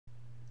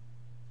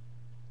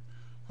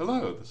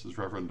Hello, this is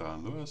Reverend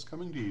Don Lewis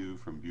coming to you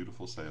from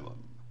beautiful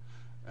Salem.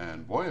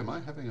 And boy, am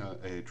I having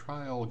a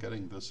trial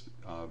getting this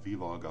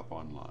vlog up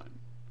online.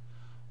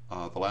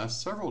 The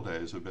last several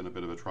days have been a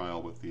bit of a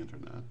trial with the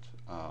internet.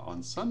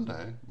 On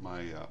Sunday,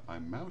 my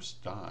mouse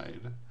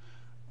died,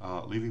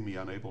 leaving me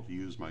unable to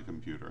use my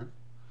computer.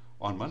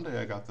 On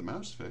Monday, I got the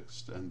mouse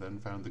fixed and then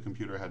found the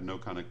computer had no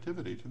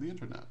connectivity to the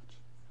internet.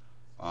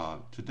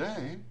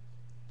 Today,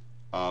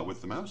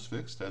 with the mouse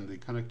fixed and the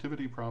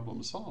connectivity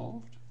problem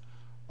solved,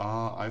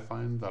 I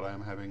find that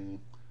I'm having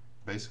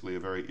basically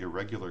a very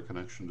irregular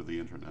connection to the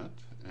internet,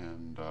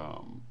 and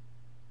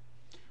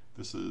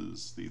this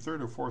is the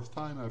third or fourth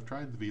time I've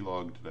tried the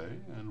vlog today,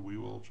 and we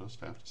will just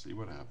have to see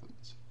what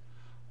happens.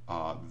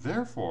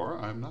 Therefore,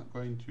 I'm not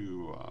going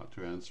to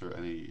answer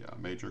any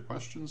major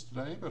questions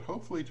today, but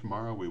hopefully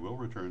tomorrow we will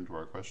return to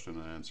our question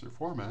and answer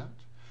format.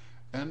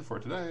 And for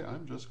today,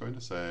 I'm just going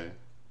to say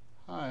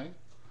hi,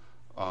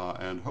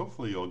 and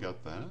hopefully you'll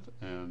get that.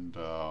 And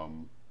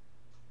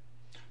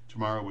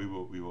tomorrow we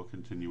will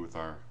continue with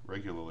our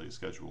regularly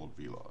scheduled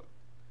vlog.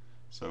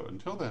 So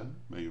until then,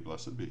 may you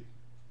blessed be.